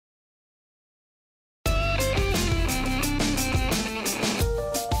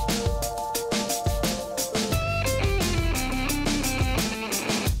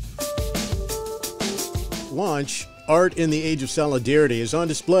launch, Art in the Age of Solidarity, is on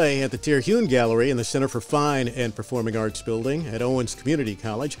display at the Terhune Gallery in the Center for Fine and Performing Arts building at Owens Community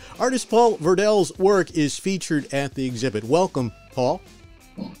College. Artist Paul Verdell's work is featured at the exhibit. Welcome, Paul.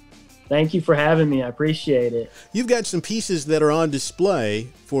 Thank you for having me. I appreciate it. You've got some pieces that are on display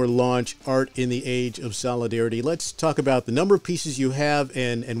for launch, Art in the Age of Solidarity. Let's talk about the number of pieces you have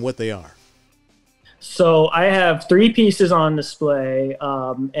and what they are. So I have 3 pieces on display,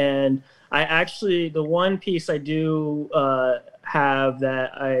 and I actually, the one piece I do have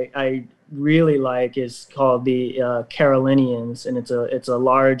that I really like is called the Carolinians, and it's a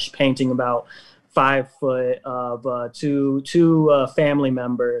large painting about 5 foot of two family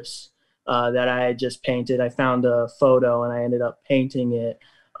members that I had just painted. I found a photo and I ended up painting it.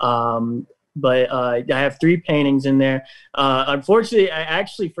 But I have 3 paintings in there. Unfortunately, I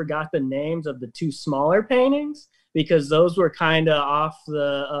actually forgot the names of the 2 smaller paintings because those were kind of off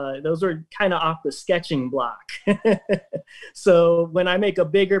the sketching block. So when I make a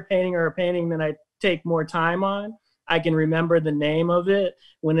bigger painting or a painting that I take more time on, I can remember the name of it.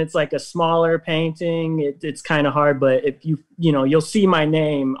 When it's like a smaller painting, it's kind of hard. But if you'll see my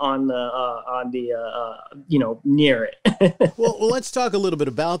name on the near it. Well, let's talk a little bit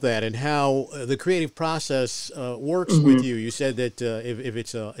about that and how the creative process works with you. You said that if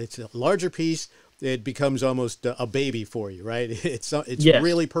it's a larger piece, it becomes almost a baby for you, right? It's yes.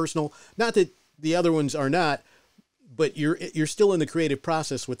 Really personal. Not that the other ones are not, but you're still in the creative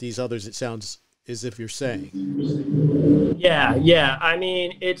process with these others. It sounds as if you're saying. Yeah. I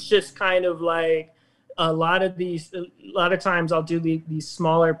mean, it's just kind of like a lot of times I'll do these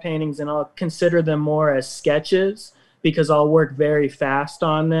smaller paintings and I'll consider them more as sketches because I'll work very fast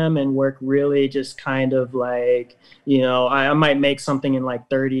on them and work really just kind of like, I might make something in like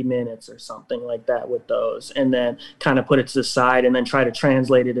 30 minutes or something like that with those, and then kind of put it to the side and then try to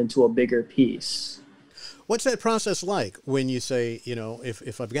translate it into a bigger piece. What's that process like when you say,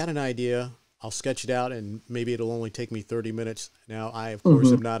 if I've got an idea, I'll sketch it out and maybe it'll only take me 30 minutes. Now, I, of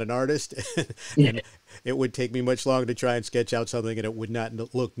course, am not an artist, and it would take me much longer to try and sketch out something, and it would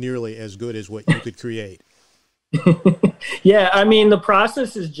not look nearly as good as what you could create. Yeah, I mean, the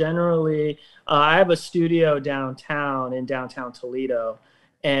process is generally, I have a studio in downtown Toledo,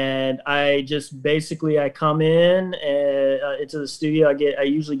 and I just basically, I come in into the studio. I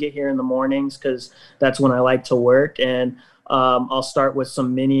usually get here in the mornings because that's when I like to work, and I'll start with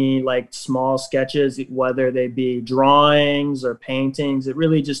some mini, like small sketches, whether they be drawings or paintings. It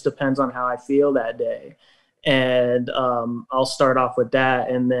really just depends on how I feel that day. And I'll start off with that.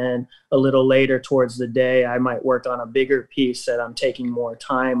 And then a little later towards the day, I might work on a bigger piece that I'm taking more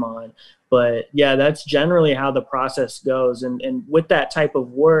time on. But yeah, that's generally how the process goes. And with that type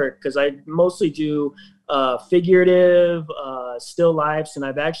of work, because I mostly do figurative, still lifes, and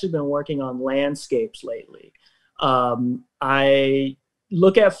I've actually been working on landscapes lately. I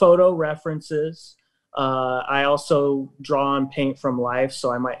look at photo references. I also draw and paint from life.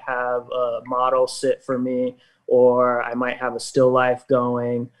 So I might have a model sit for me, or I might have a still life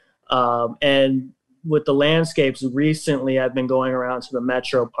going. And with the landscapes recently, I've been going around to the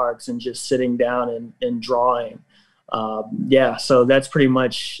metro parks and just sitting down and drawing. So that's pretty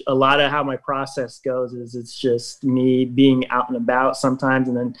much a lot of how my process goes. Is it's just me being out and about sometimes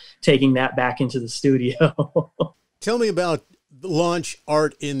and then taking that back into the studio. Tell me about the launch,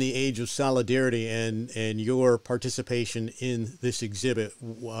 Art in the Age of Solidarity, and your participation in this exhibit.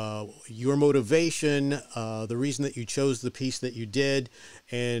 Your motivation, the reason that you chose the piece that you did,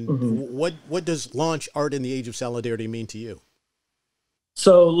 and what does launch, Art in the Age of Solidarity mean to you?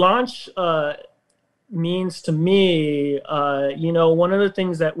 So launch means to me, one of the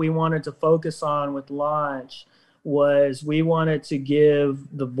things that we wanted to focus on with launch was we wanted to give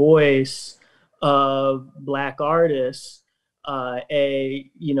the voice of Black artists to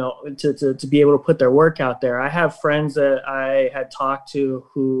be able to put their work out there. I have friends that I had talked to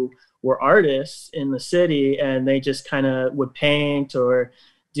who were artists in the city, and they just kind of would paint or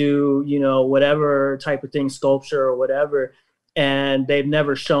do, whatever type of thing, sculpture or whatever, and they've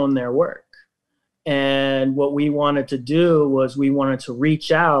never shown their work. And what we wanted to do was we wanted to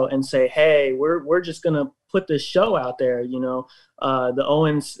reach out and say, hey, we're just going to put this show out there. The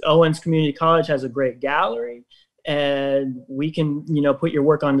Owens Community College has a great gallery, and we can, put your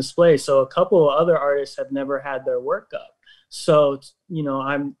work on display. So a couple of other artists have never had their work up. So,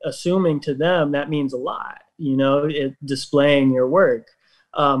 I'm assuming to them that means a lot, displaying your work.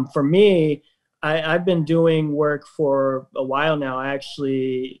 For me, I've been doing work for a while now. I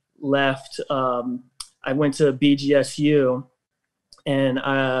actually left, I went to BGSU, and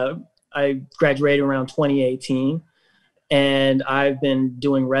I graduated around 2018, and I've been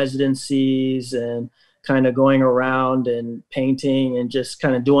doing residencies and kind of going around and painting and just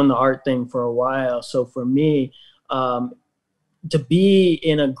kind of doing the art thing for a while. So for me, to be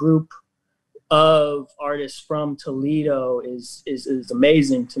in a group of artists from Toledo is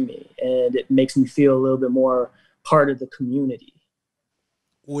amazing to me, and it makes me feel a little bit more part of the community.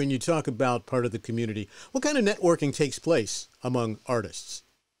 When you talk about part of the community, what kind of networking takes place among artists?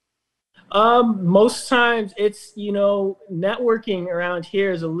 Most times it's, networking around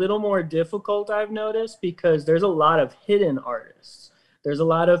here is a little more difficult, I've noticed, because there's a lot of hidden artists. There's a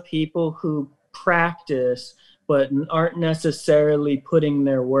lot of people who practice but aren't necessarily putting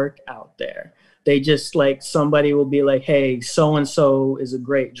their work out there. They just, like, somebody will be like, hey, so-and-so is a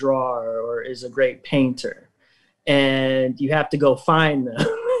great drawer or is a great painter. And you have to go find them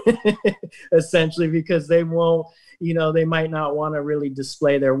essentially, because they won't, they might not want to really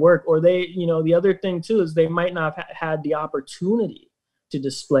display their work, or they, the other thing too is they might not have had the opportunity to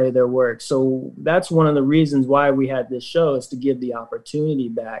display their work. So that's one of the reasons why we had this show, is to give the opportunity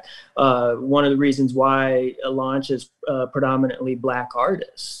back. One of the reasons why Launch is predominantly Black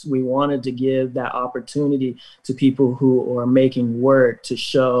artists. We wanted to give that opportunity to people who are making work to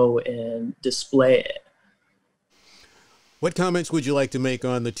show and display it. What comments would you like to make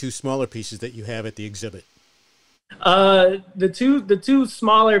on the two smaller pieces that you have at the exhibit? The two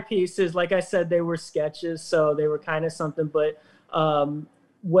smaller pieces, like I said, they were sketches, so they were kind of something. But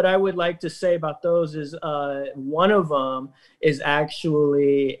what I would like to say about those is one of them is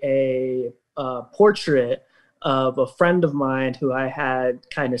actually a portrait of a friend of mine who I had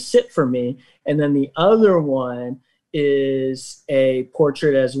kind of sit for me, and then the other one is a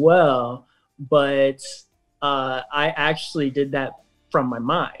portrait as well, but I actually did that from my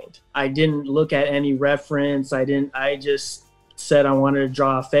mind. I didn't look at any reference. I just said I wanted to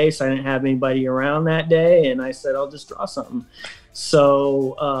draw a face. I didn't have anybody around that day, and I said, I'll just draw something.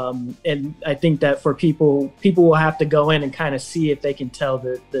 So, and I think that for people will have to go in and kind of see if they can tell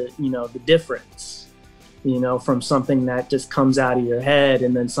the difference, from something that just comes out of your head,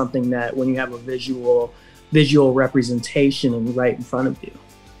 and then something that when you have a visual representation and right in front of you.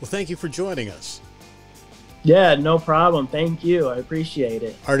 Well, thank you for joining us. Yeah, no problem. Thank you. I appreciate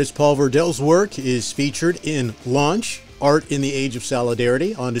it. Artist Paul Verdell's work is featured in Launch, Art in the Age of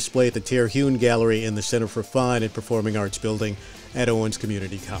Solidarity, on display at the Terhune Gallery in the Center for Fine and Performing Arts building at Owens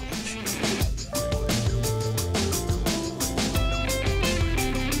Community College.